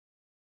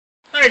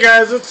Hey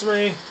guys, it's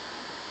me.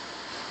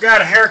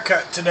 Got a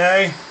haircut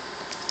today,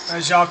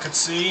 as y'all could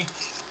see.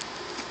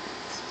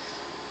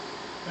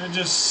 I'm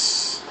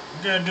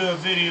gonna do a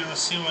video to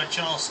see what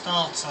y'all's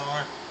thoughts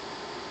are.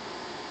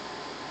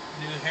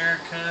 New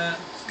haircut.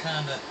 It's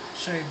kind of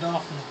shaved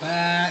off in the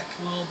back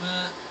a little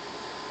bit.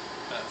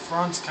 But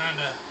front's kind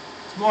of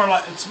more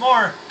like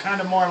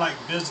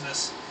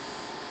business.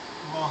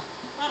 Well,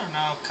 I don't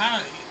know.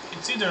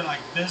 It's either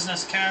like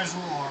business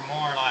casual or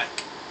more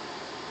like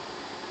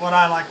what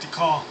I like to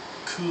call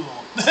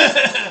cool.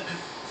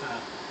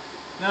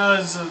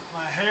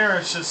 My hair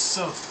is just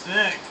so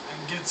thick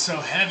and gets so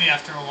heavy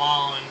after a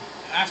while, and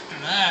after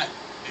that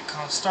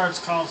it starts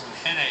causing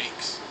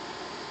headaches.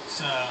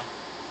 So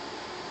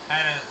I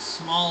had a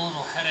small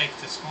little headache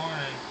this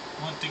morning,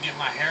 went to get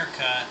my hair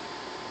cut,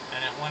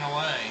 and it went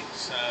away.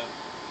 So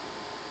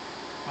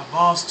my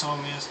boss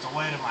told me it's the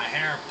weight of my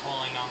hair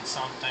pulling on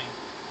something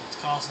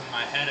that's causing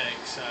my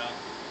headache. So,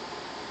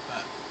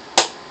 but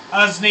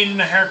I was needing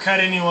a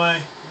haircut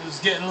anyway. It was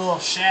getting a little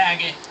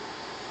shaggy.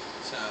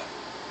 So,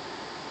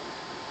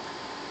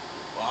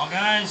 well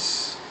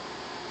guys,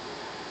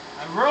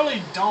 I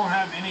really don't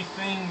have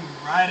anything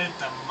right at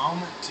the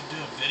moment to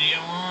do a video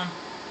on.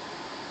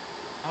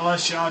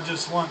 Unless y'all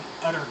just want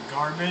utter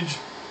garbage.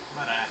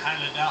 But I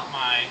highly doubt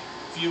my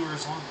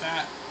viewers want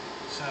that.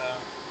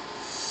 So,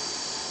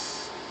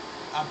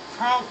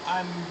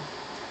 I'm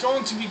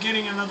going to be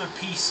getting another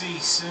PC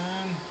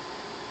soon.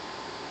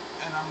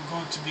 And I'm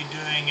going to be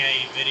doing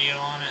a video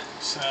on it,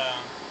 so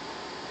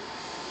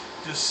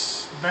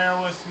just bear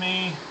with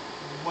me.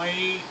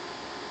 Wait,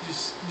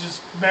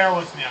 just bear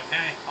with me,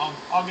 okay?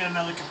 I'll get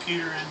another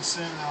computer in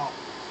soon.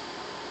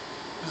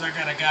 Cause I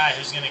got a guy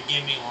who's gonna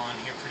give me one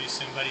here pretty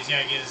soon, but he's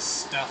gotta get his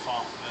stuff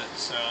off of it.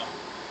 So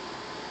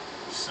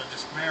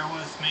just bear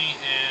with me,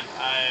 and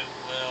I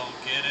will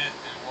get it,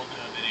 and we'll do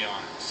a video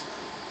on it. So,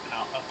 and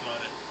I'll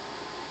upload it.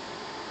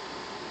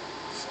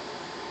 So,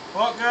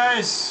 well,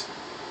 guys.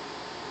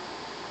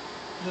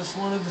 Just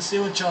wanted to see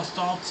what y'all's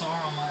thoughts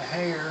are on my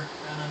hair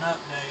and an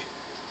update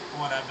of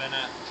what I'm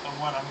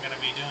going to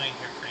be doing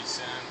here pretty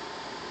soon.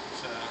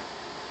 So,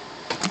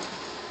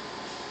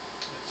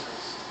 it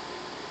just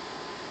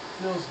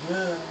feels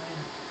good.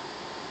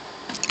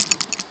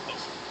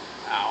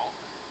 Ow.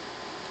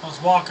 I was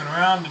walking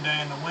around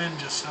today and the wind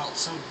just felt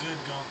so good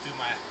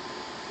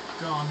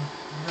going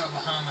right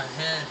behind my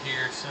head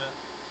here. So,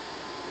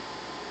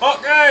 well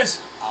guys,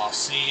 I'll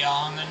see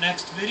y'all in the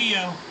next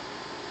video.